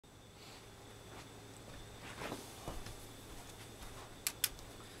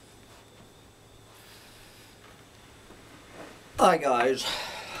Hi guys,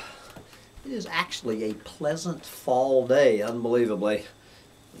 it is actually a pleasant fall day, unbelievably.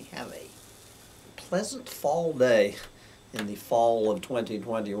 We have a pleasant fall day in the fall of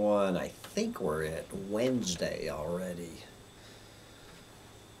 2021. I think we're at Wednesday already.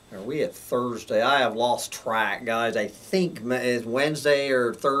 Are we at Thursday? I have lost track, guys. I think it's Wednesday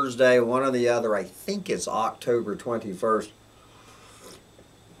or Thursday, one or the other. I think it's October 21st,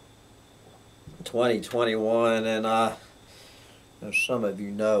 2021, and as some of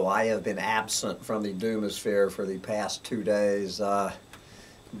you know, I have been absent from the Doomosphere for the past 2 days,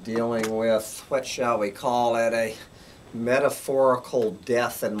 dealing with, what shall we call it, a metaphorical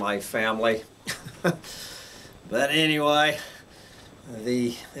death in my family. But anyway,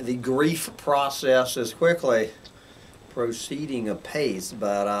 the grief process is quickly proceeding apace,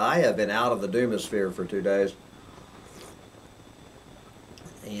 but I have been out of the Doomosphere for 2 days.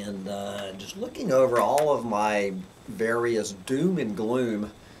 And just looking over all of my various doom and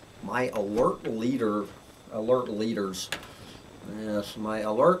gloom, my alert leaders, yes, my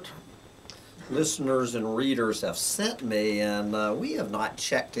alert listeners and readers have sent me, and we have not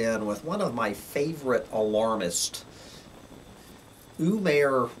checked in with one of my favorite alarmists,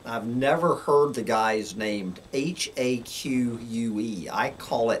 Umair. I've never heard the guy's name, H-A-Q-U-E. I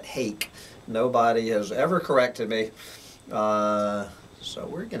call it Haque. Nobody has ever corrected me. So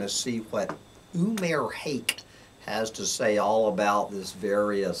we're going to see what Umair Haque has to say all about this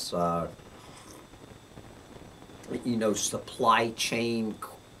various, supply chain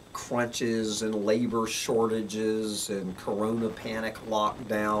crunches and labor shortages and corona panic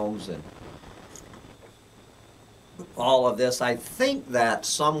lockdowns and all of this. I think that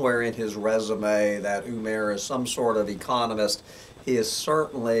somewhere in his resume that Umair is some sort of economist. He is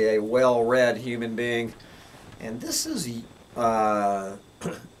certainly a well-read human being. And this is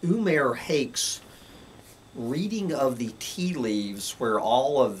Umair Haque's reading of the tea leaves where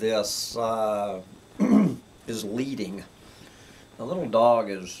all of this is leading. The little dog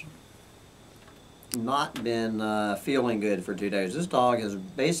has not been feeling good for 2 days. This dog has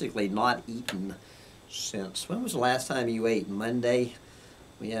basically not eaten since, when was the last time you ate? Monday?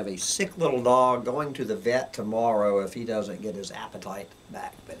 We have a sick little dog going to the vet tomorrow if he doesn't get his appetite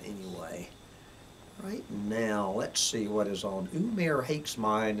back. But anyway, right now, let's see what is on Umair Haque's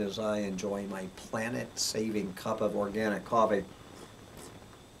mind as I enjoy my planet-saving cup of organic coffee.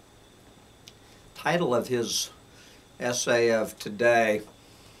 Title of his essay of today,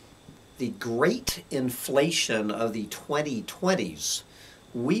 The Great Inflation of the 2020s.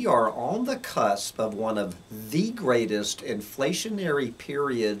 We are on the cusp of one of the greatest inflationary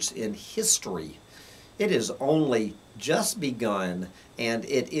periods in history. It has only just begun, and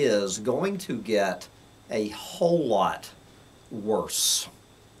it is going to get a whole lot worse.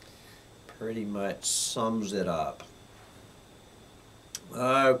 Pretty much sums it up.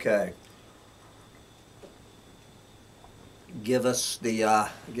 Okay. Give us the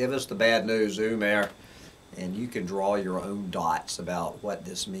bad news, Umair, and you can draw your own dots about what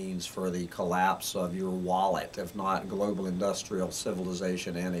this means for the collapse of your wallet, if not global industrial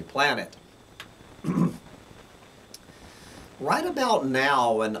civilization and a planet. Right about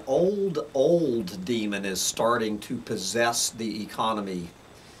now, an old demon is starting to possess the economy.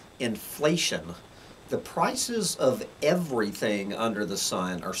 Inflation. The prices of everything under the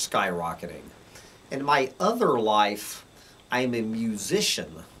sun are skyrocketing. In my other life, I'm a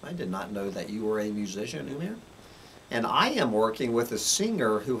musician. I did not know that you were a musician, Umair. And I am working with a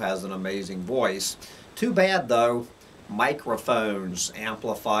singer who has an amazing voice. Too bad, though. Microphones,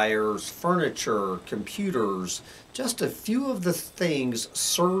 amplifiers, furniture, computers, just a few of the things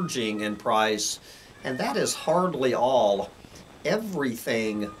surging in price, and that is hardly all.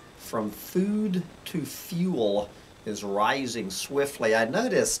 Everything from food to fuel is rising swiftly. I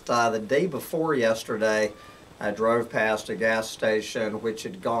noticed the day before yesterday, I drove past a gas station which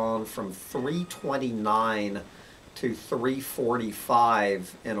had gone from $3.29 to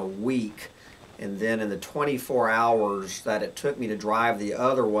 $3.45 in a week. And then in the 24 hours that it took me to drive the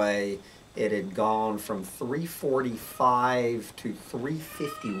other way, it had gone from $3.45 to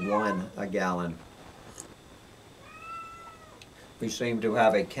 $3.51 a gallon. We seem to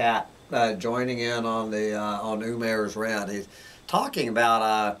have a cat joining in on the on Umair's rant. He's talking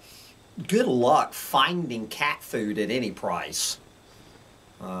about good luck finding cat food at any price.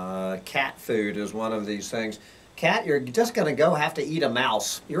 Cat food is one of these things. Cat, you're just going to have to eat a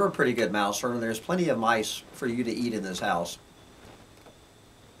mouse. You're a pretty good mouser, and there's plenty of mice for you to eat in this house.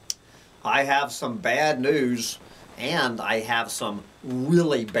 I have some bad news, and I have some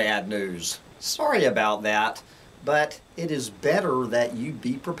really bad news. Sorry about that, but it is better that you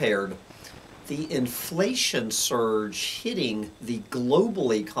be prepared. the inflation surge hitting the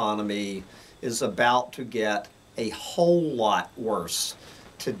global economy is about to get a whole lot worse.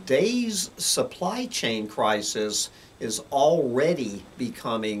 Today's supply chain crisis is already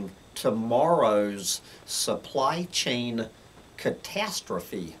becoming tomorrow's supply chain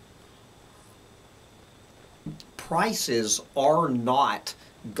catastrophe. Prices are not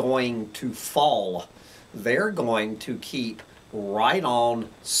going to fall. They're going to keep right on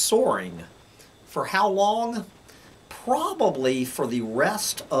soaring. For how long? Probably for the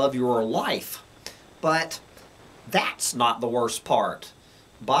rest of your life. But that's not the worst part.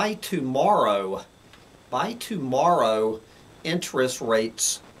 By tomorrow, interest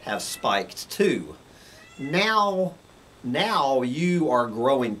rates have spiked too. Now you are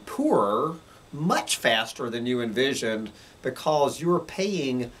growing poorer much faster than you envisioned because you're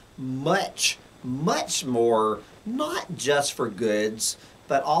paying much more, not just for goods,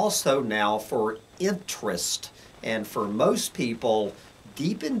 but also now for interest. And for most people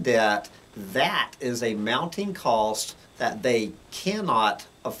deep in debt, that is a mounting cost that they cannot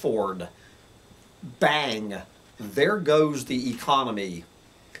afford. Bang! There goes the economy.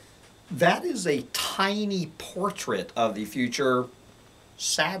 That is a tiny portrait of the future.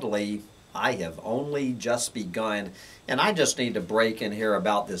 Sadly, I have only just begun. And I just need to break in here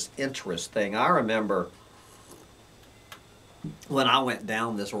about this interest thing. I remember when I went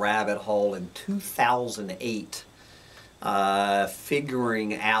down this rabbit hole in 2008,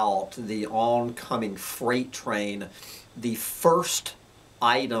 figuring out the oncoming freight train, the first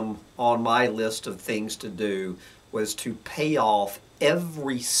item on my list of things to do was to pay off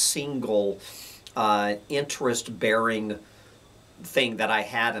every single interest-bearing thing that I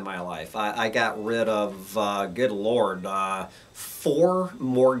had in my life. I got rid of, good Lord, 4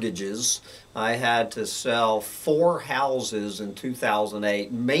 mortgages. I had to sell 4 houses in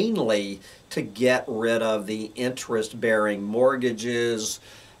 2008, mainly to get rid of the interest-bearing mortgages.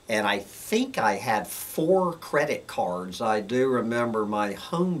 And I think I had 4 credit cards. I do remember my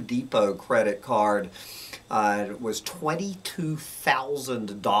Home Depot credit card was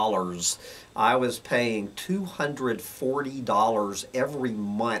 $22,000. I was paying $240 every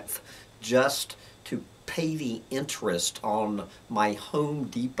month just to pay the interest on my Home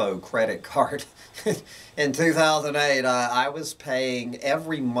Depot credit card. In 2008, I was paying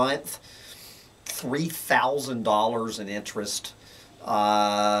every month $3,000 in interest.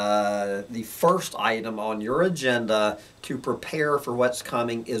 The first item on your agenda to prepare for what's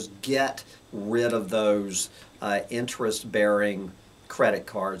coming is get rid of those interest-bearing credit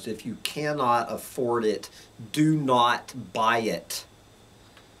cards. If you cannot afford it, do not buy it.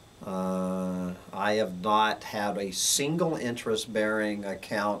 I have not had a single interest-bearing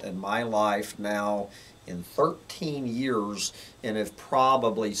account in my life now in 13 years and have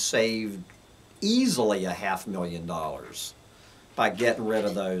probably saved easily $500,000 by getting rid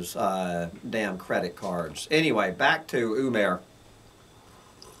of those damn credit cards. Anyway, back to Umair.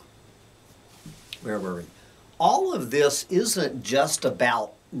 Where were we? All of this isn't just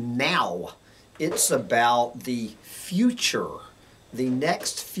about now. It's about the future, the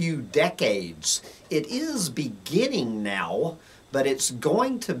next few decades. It is beginning now, but it's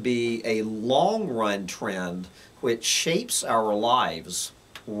going to be a long-run trend which shapes our lives.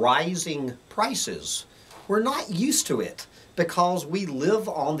 Rising prices. We're not used to it because we live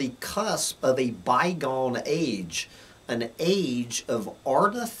on the cusp of a bygone age, an age of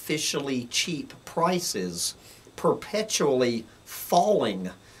artificially cheap prices, perpetually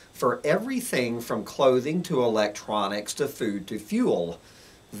falling for everything from clothing to electronics to food to fuel.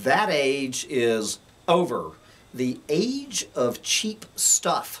 That age is over. The age of cheap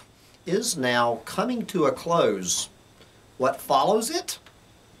stuff is now coming to a close. What follows it?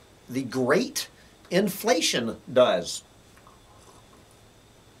 The Great Inflation does.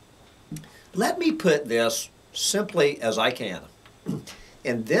 Let me put this simply as I can,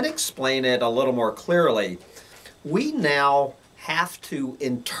 and then explain it a little more clearly. We now have to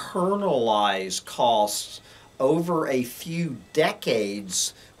internalize costs over a few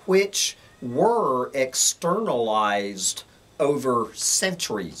decades, which were externalized over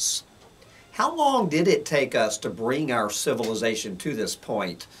centuries. How long did it take us to bring our civilization to this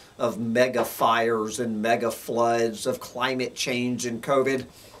point of mega fires and mega floods, of climate change and COVID?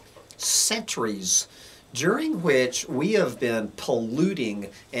 Centuries, during which we have been polluting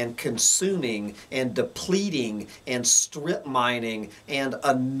and consuming and depleting and strip mining and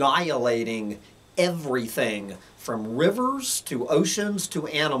annihilating everything from rivers to oceans to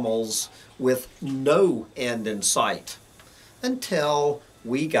animals with no end in sight until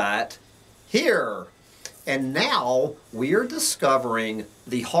we got here. And now we are discovering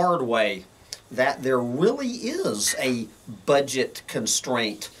the hard way that there really is a budget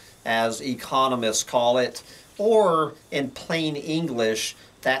constraint, as economists call it, or in plain English,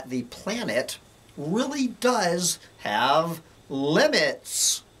 that the planet really does have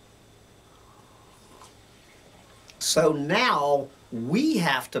limits. So now we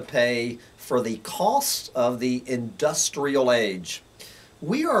have to pay for the cost of the industrial age.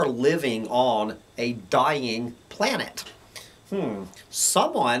 We are living on a dying planet.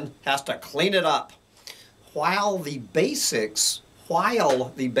 Someone has to clean it up. While the basics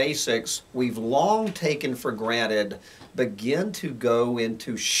we've long taken for granted begin to go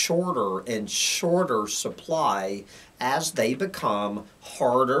into shorter and shorter supply as they become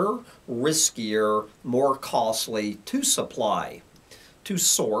harder, riskier, more costly to supply, to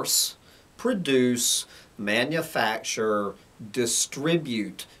source, produce, manufacture,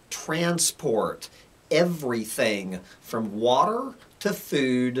 distribute, transport, everything from water to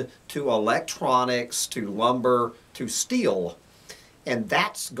food to electronics to lumber to steel. And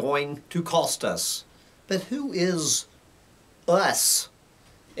that's going to cost us. But who is us?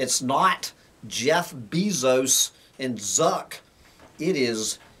 It's not Jeff Bezos and Zuck. It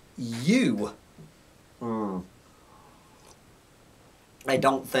is you. I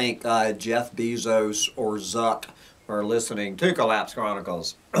don't think Jeff Bezos or Zuck are listening to Collapse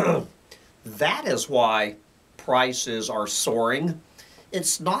Chronicles. That is why prices are soaring.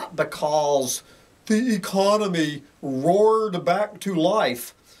 It's not because the economy roared back to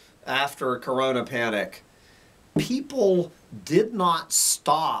life after Corona panic. People did not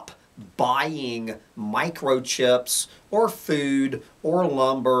stop buying microchips or food or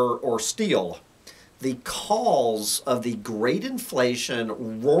lumber or steel. The cause of the great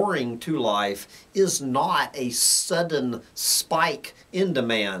inflation roaring to life is not a sudden spike in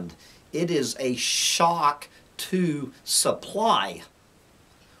demand. It is a shock to supply,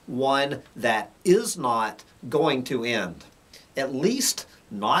 one that is not going to end, at least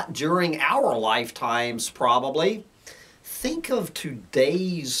not during our lifetimes probably. Think of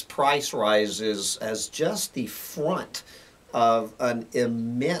today's price rises as just the front of an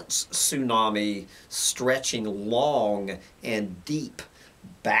immense tsunami stretching long and deep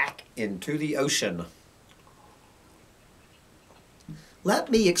back into the ocean.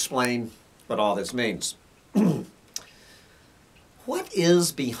 Let me explain what all this means. What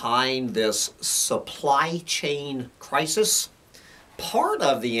is behind this supply chain crisis? Part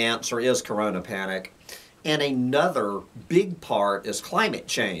of the answer is Corona panic, and another big part is climate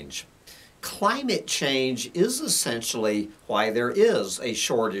change. Climate change is essentially why there is a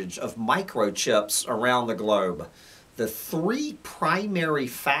shortage of microchips around the globe. The three primary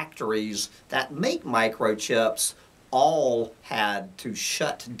factories that make microchips all had to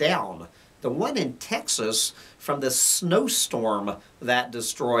shut down. The one in Texas from the snowstorm that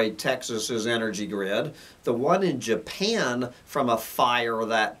destroyed Texas's energy grid, the one in Japan from a fire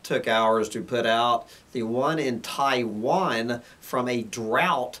that took hours to put out, the one in Taiwan from a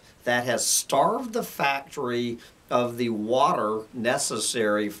drought that has starved the factory of the water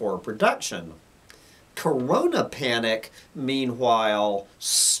necessary for production. Corona panic, meanwhile,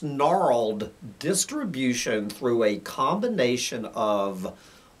 snarled distribution through a combination of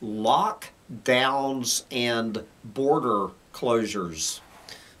lockdowns and border closures.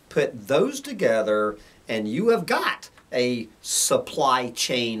 Put those together and you have got a supply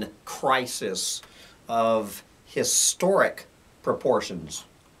chain crisis of historic proportions.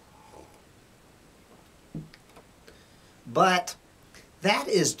 But that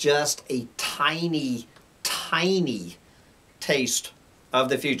is just a tiny, tiny taste of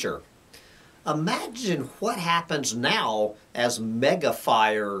the future. Imagine what happens now as mega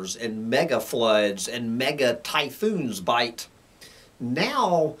fires and mega floods and mega typhoons bite.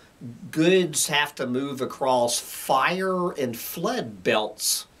 Now goods have to move across fire and flood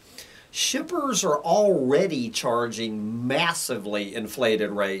belts. Shippers are already charging massively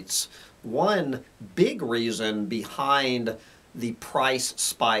inflated rates. One big reason behind the price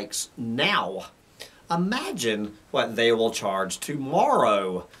spikes now. Imagine what they will charge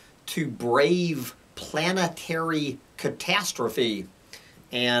tomorrow to brave planetary catastrophe.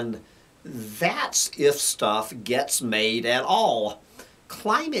 And that's if stuff gets made at all.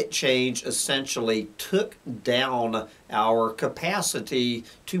 Climate change essentially took down our capacity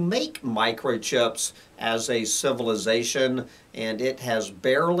to make microchips as a civilization, and it has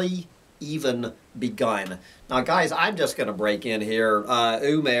barely even begun. Now guys, I'm just going to break in here.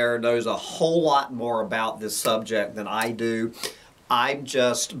 Umair knows a whole lot more about this subject than I do. I'm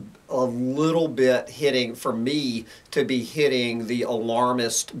just a little bit for me to be hitting the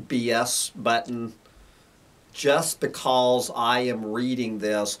alarmist BS button. just because I am reading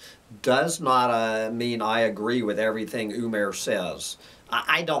this does not mean I agree with everything Umair says.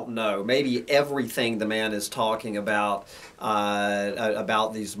 I don't know. Maybe everything the man is talking about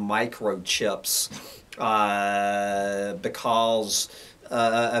these microchips because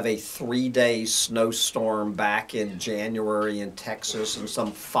of a 3-day snowstorm back in January in Texas and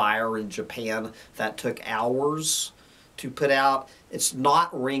some fire in Japan that took hours to put out. It's not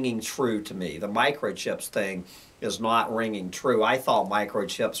ringing true to me. The microchips thing is not ringing true. I thought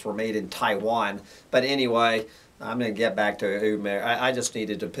microchips were made in Taiwan. But anyway, I'm going to get back to Umair. I just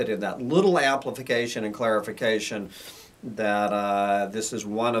needed to put in that little amplification and clarification that this is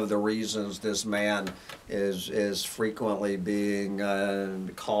one of the reasons this man is frequently being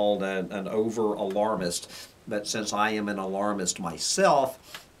called an over-alarmist. But since I am an alarmist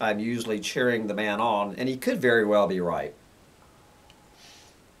myself, I'm usually cheering the man on, and he could very well be right.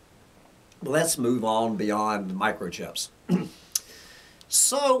 Let's move on beyond microchips.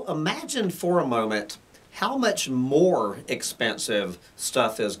 So imagine for a moment how much more expensive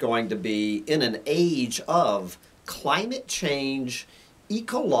stuff is going to be in an age of climate change,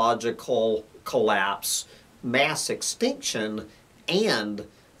 ecological collapse, mass extinction, and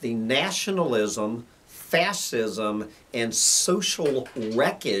the nationalism, fascism, and social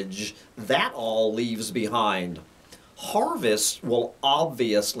wreckage that all leaves behind. Harvests will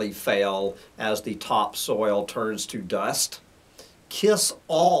obviously fail as the topsoil turns to dust. Kiss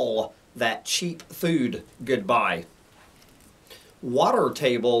all that cheap food goodbye. Water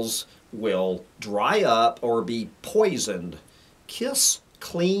tables will dry up or be poisoned. Kiss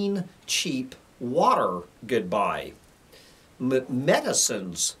clean, cheap water goodbye.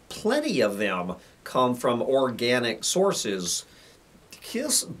 Medicines, plenty of them, come from organic sources.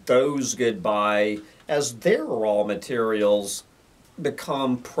 Kiss those goodbye as their raw materials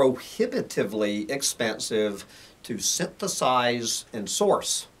become prohibitively expensive to synthesize and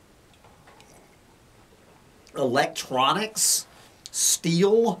source. Electronics,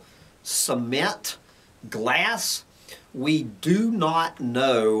 steel, cement, glass, we do not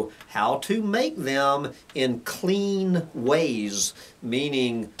know how to make them in clean ways,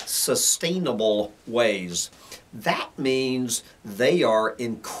 meaning sustainable ways. That means they are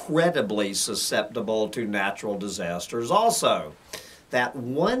incredibly susceptible to natural disasters also. That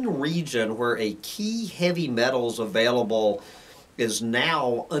one region where a key heavy metals available is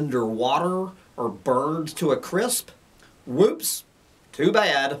now underwater or burned to a crisp, whoops, too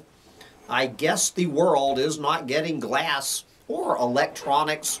bad. I guess the world is not getting glass or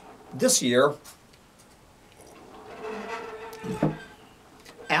electronics this year.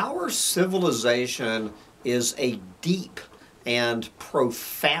 Our civilization is a deep and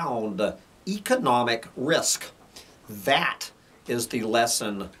profound economic risk. That is the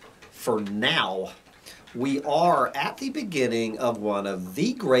lesson for now. We are at the beginning of one of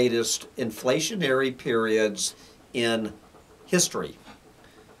the greatest inflationary periods in history.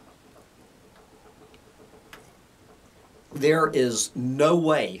 There is no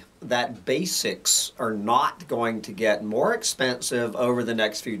way that basics are not going to get more expensive over the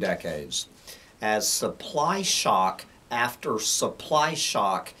next few decades as supply shock after supply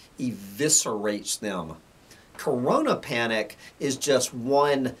shock eviscerates them. Corona panic is just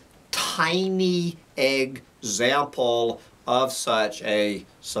one tiny example of such a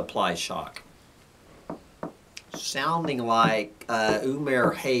supply shock. Sounding like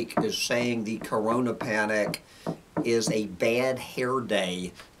Umair Haque is saying the corona panic is a bad hair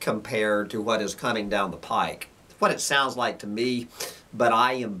day compared to what is coming down the pike. What it sounds like to me, but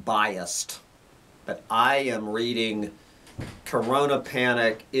I am biased. But I am reading corona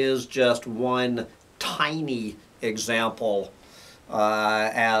panic is just one tiny example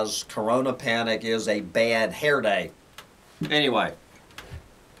as corona panic is a bad hair day. Anyway,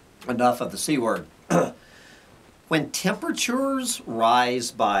 enough of the C word. When temperatures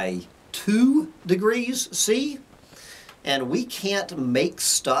rise by 2 degrees C, and we can't make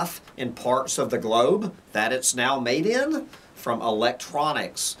stuff in parts of the globe that it's now made in, from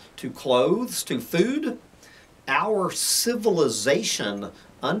electronics to clothes to food, our civilization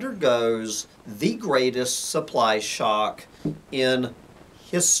undergoes the greatest supply shock in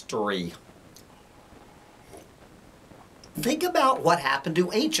history. Think about what happened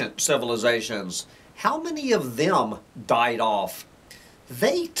to ancient civilizations. How many of them died off?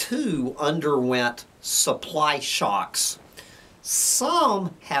 They too underwent supply shocks.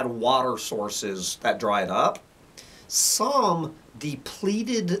 Some had water sources that dried up. Some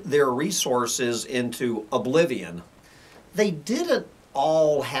depleted their resources into oblivion. They didn't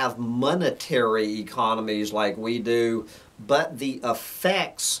all have monetary economies like we do, but the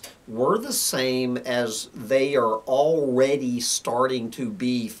effects were the same as they are already starting to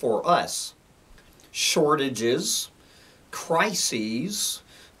be for us. Shortages, crises,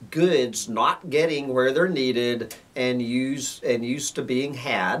 goods not getting where they're needed and used to being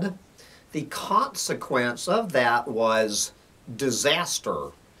had. The consequence of that was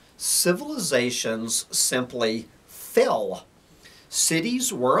disaster. Civilizations simply fell.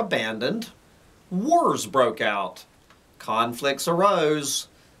 Cities were abandoned. Wars broke out. Conflicts arose.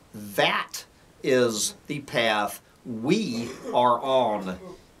 That is the path we are on.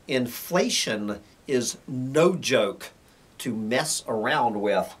 Inflation is no joke to mess around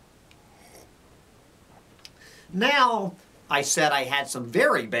with. Now, I said I had some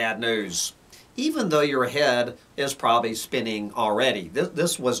very bad news, even though your head is probably spinning already.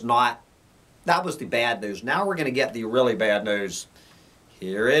 This was not, that was the bad news. Now we're going to get the really bad news.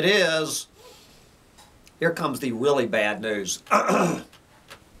 Here it is. Here comes the really bad news.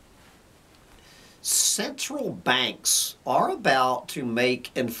 Central banks are about to make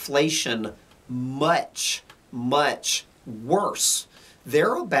inflation much, much worse.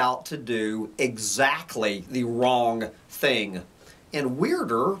 They're about to do exactly the wrong thing. And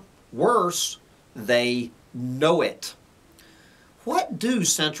weirder, worse, they know it. What do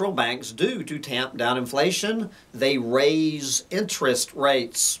central banks do to tamp down inflation? They raise interest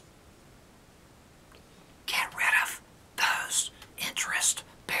rates. Get rid of those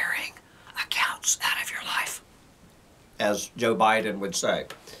interest-bearing accounts out of your life, as Joe Biden would say.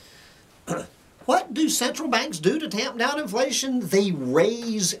 What do central banks do to tamp down inflation? They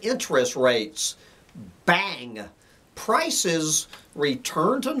raise interest rates. Bang! Prices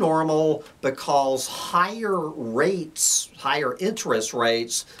return to normal because higher rates, higher interest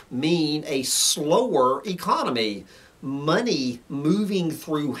rates, mean a slower economy. Money moving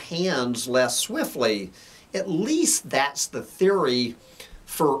through hands less swiftly. At least that's the theory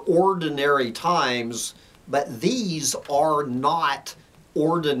for ordinary times, but these are not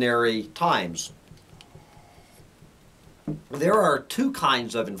ordinary times. There are two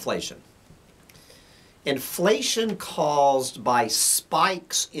kinds of inflation. Inflation caused by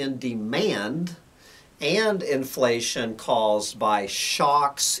spikes in demand and inflation caused by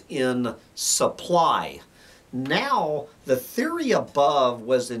shocks in supply. Now, the theory above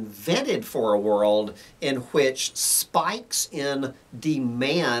was invented for a world in which spikes in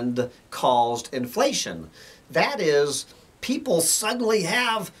demand caused inflation. That is, people suddenly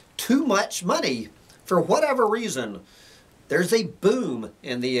have too much money for whatever reason. There's a boom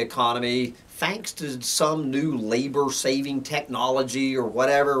in the economy thanks to some new labor-saving technology or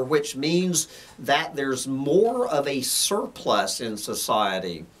whatever, which means that there's more of a surplus in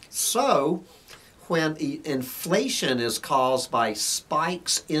society. So, when inflation is caused by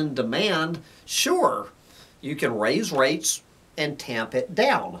spikes in demand, sure, you can raise rates and tamp it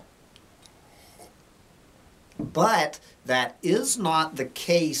down. But that is not the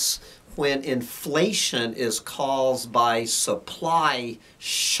case when inflation is caused by supply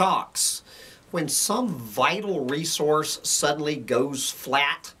shocks. When some vital resource suddenly goes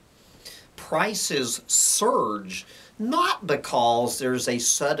flat, prices surge, not because there's a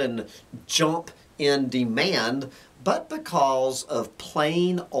sudden jump in demand, but because of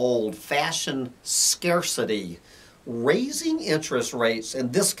plain old-fashioned scarcity. Raising interest rates,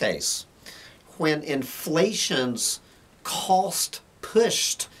 in this case, when inflation's cost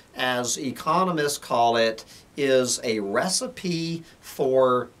pushed, as economists call it, is a recipe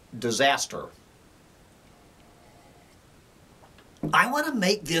for disaster. I want to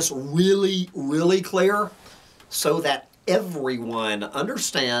make this really, really clear so that everyone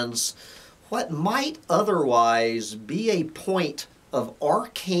understands what might otherwise be a point of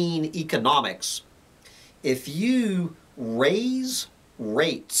arcane economics. If you raise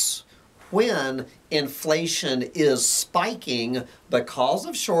rates when inflation is spiking because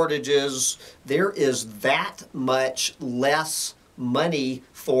of shortages, there is that much less money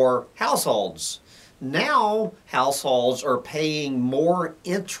for households. Now, households are paying more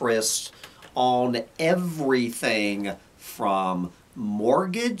interest on everything from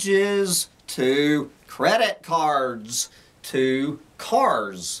mortgages to credit cards to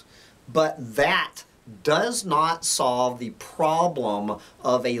cars. But that does not solve the problem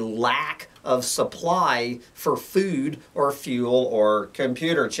of a lack of supply for food or fuel or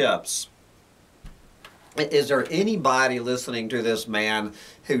computer chips. Is there anybody listening to this man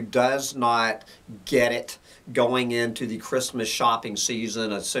who does not get it going into the Christmas shopping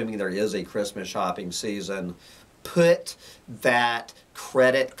season, assuming there is a Christmas shopping season? Put that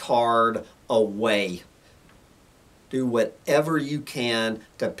credit card away. Do whatever you can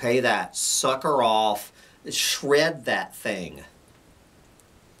to pay that sucker off. Shred that thing.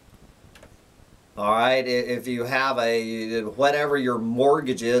 All right, if you have a, whatever your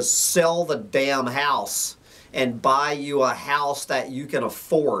mortgage is, sell the damn house and buy you a house that you can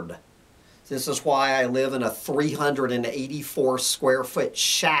afford. This is why I live in a 384 square foot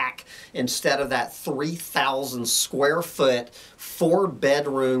shack instead of that 3,000 square foot,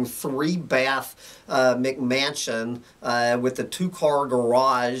 4-bedroom, 3-bath McMansion with a 2-car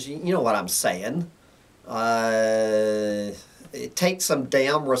garage. You know what I'm saying. It takes some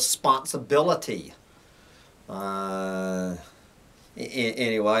damn responsibility. Anyway,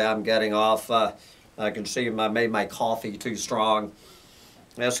 I'm getting off. I can see I made my coffee too strong.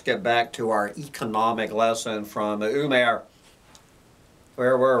 Let's get back to our economic lesson from Umair.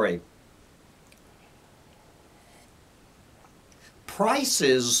 Where were we?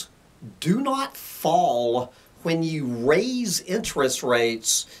 Prices do not fall when you raise interest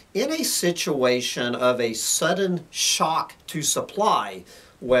rates in a situation of a sudden shock to supply,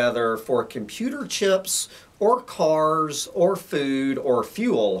 whether for computer chips or cars or food or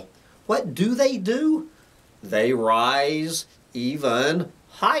fuel. What do? They rise even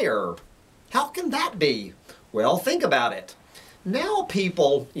higher. How can that be? Well, think about it. Now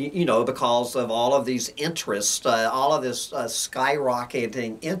people, because of all of these interests, all of this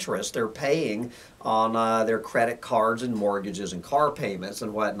skyrocketing interest they're paying on their credit cards and mortgages and car payments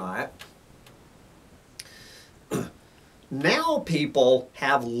and whatnot, now people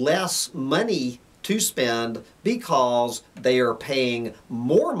have less money to spend because they are paying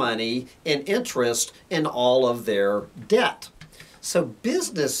more money in interest in all of their debt. So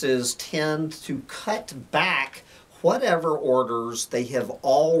businesses tend to cut back whatever orders they have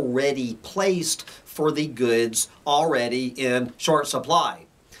already placed for the goods already in short supply.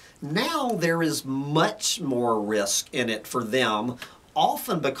 Now there is much more risk in it for them,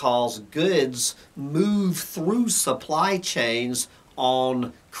 often because goods move through supply chains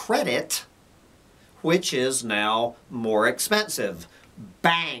on credit, which is now more expensive.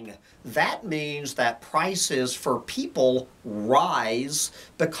 Bang! That means that prices for people rise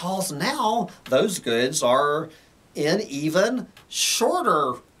because now those goods are in even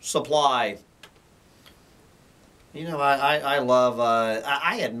shorter supply. I love,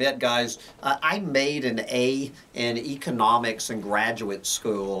 I admit, guys, I made an A in economics in graduate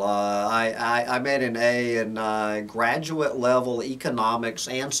school. I made an A in graduate level economics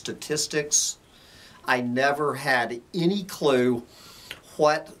and statistics. I never had any clue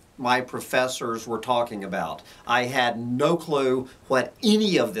what my professors were talking about. I had no clue what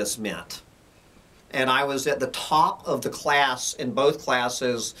any of this meant. And I was at the top of the class in both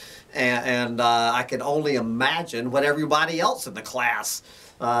classes, and I could only imagine what everybody else in the class.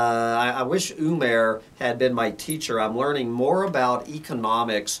 I wish Umair had been my teacher. I'm learning more about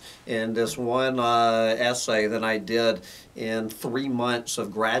economics in this one essay than I did in 3 months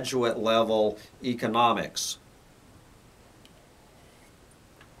of graduate level economics.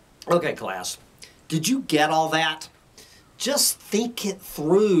 Okay, class, did you get all that? Just think it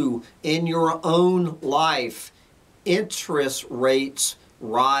through in your own life. Interest rates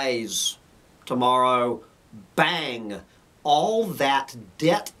rise tomorrow. Bang! All that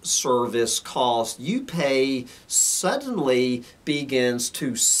debt service cost you pay suddenly begins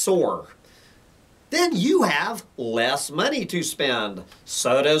to soar. Then you have less money to spend.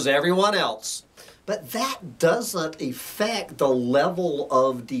 So does everyone else. But that doesn't affect the level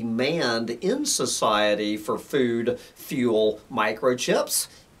of demand in society for food, fuel, microchips.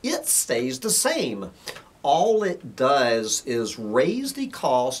 It stays the same. All it does is raise the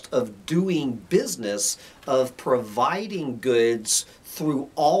cost of doing business, of providing goods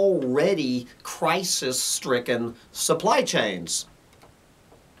through already crisis-stricken supply chains.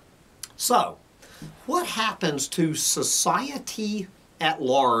 So, what happens to society at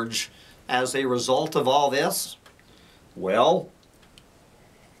large as a result of all this? Well,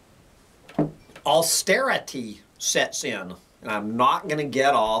 austerity sets in. And I'm not going to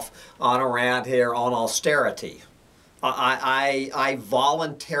get off on a rant here on austerity. I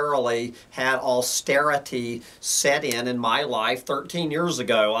voluntarily had austerity set in my life 13 years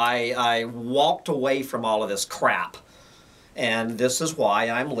ago. I walked away from all of this crap. And this is why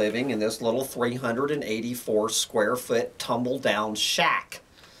I'm living in this little 384 square foot tumble down shack.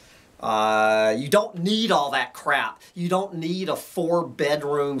 You don't need all that crap. You don't need a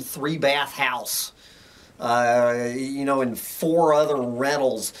 4-bedroom, 3-bath house. And 4 other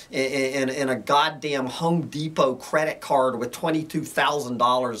rentals in a goddamn Home Depot credit card with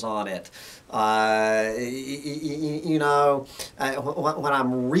 $22,000 on it. When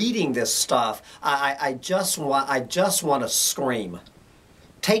I'm reading this stuff, I just want to scream.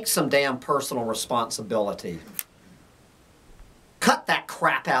 Take some damn personal responsibility. Cut that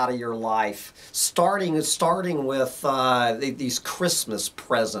crap out of your life, starting with these Christmas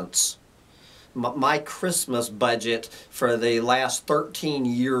presents. My Christmas budget for the last 13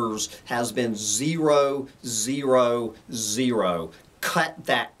 years has been 0, 0, 0. Cut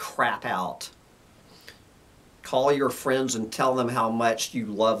that crap out. Call your friends and tell them how much you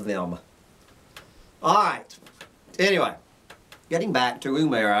love them. All right. Anyway, getting back to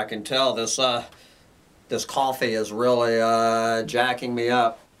Umair, I can tell this coffee is really jacking me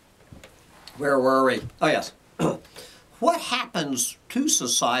up. Where were we? Oh, yes. What happens to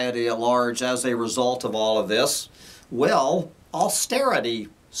society at large as a result of all of this? Well, austerity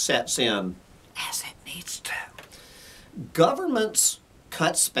sets in, as it needs to. Governments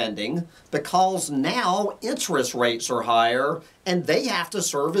cut spending because now interest rates are higher and they have to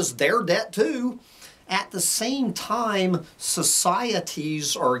service their debt too. At the same time,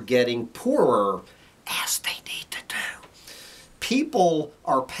 societies are getting poorer, as they need to do. People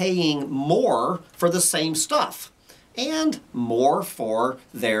are paying more for the same stuff and more for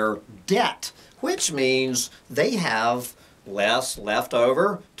their debt, which means they have less left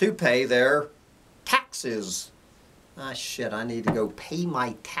over to pay their taxes. Ah, shit, I need to go pay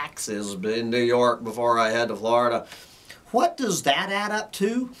my taxes in New York before I head to Florida. What does that add up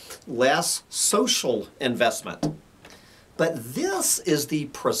to? Less social investment. But this is the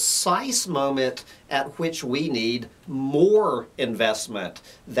precise moment at which we need more investment.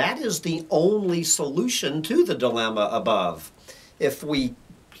 That is the only solution to the dilemma above. If we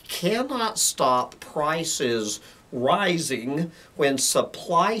cannot stop prices rising when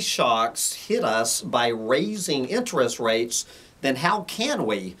supply shocks hit us by raising interest rates, then how can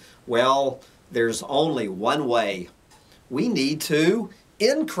we? Well, there's only one way. We need to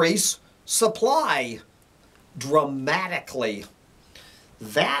increase supply dramatically.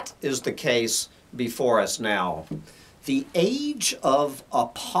 That is the case before us now. The age of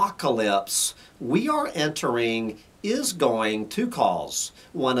apocalypse we are entering is going to cause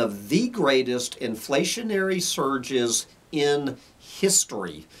one of the greatest inflationary surges in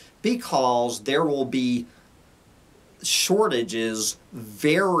history, because there will be shortages,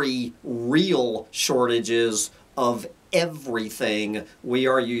 very real shortages of everything we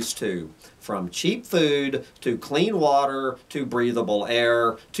are used to, from cheap food to clean water to breathable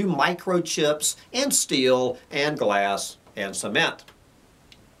air to microchips and steel and glass and cement.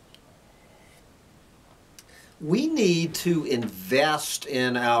 We need to invest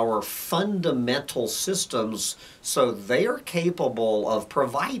in our fundamental systems so they are capable of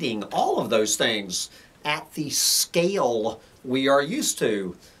providing all of those things at the scale we are used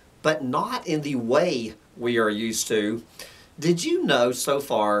to, but not in the way we are used to. Did you know so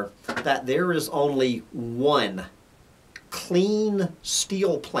far that there is only one clean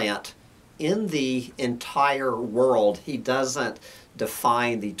steel plant in the entire world? He doesn't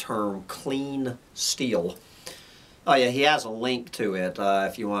define the term clean steel. Oh yeah, he has a link to it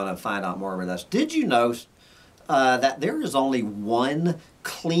if you want to find out more about this. Did you know that there is only one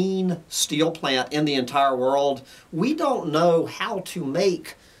clean steel plant in the entire world? We don't know how to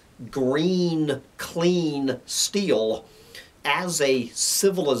make green, clean steel as a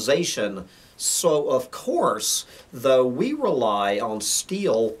civilization. So, of course, though we rely on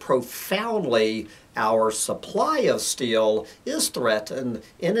steel profoundly, our supply of steel is threatened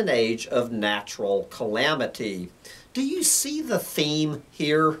in an age of natural calamity. Do you see the theme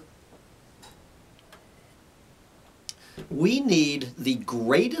here? We need the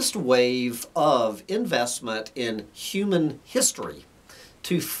greatest wave of investment in human history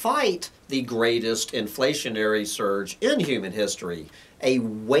to fight the greatest inflationary surge in human history, a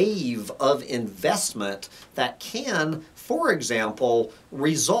wave of investment that can, for example,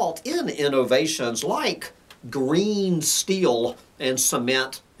 result in innovations like green steel and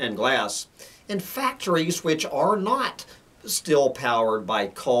cement and glass, and factories which are not still powered by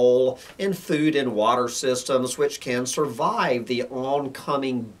coal, and food and water systems which can survive the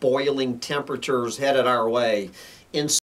oncoming boiling temperatures headed our way. In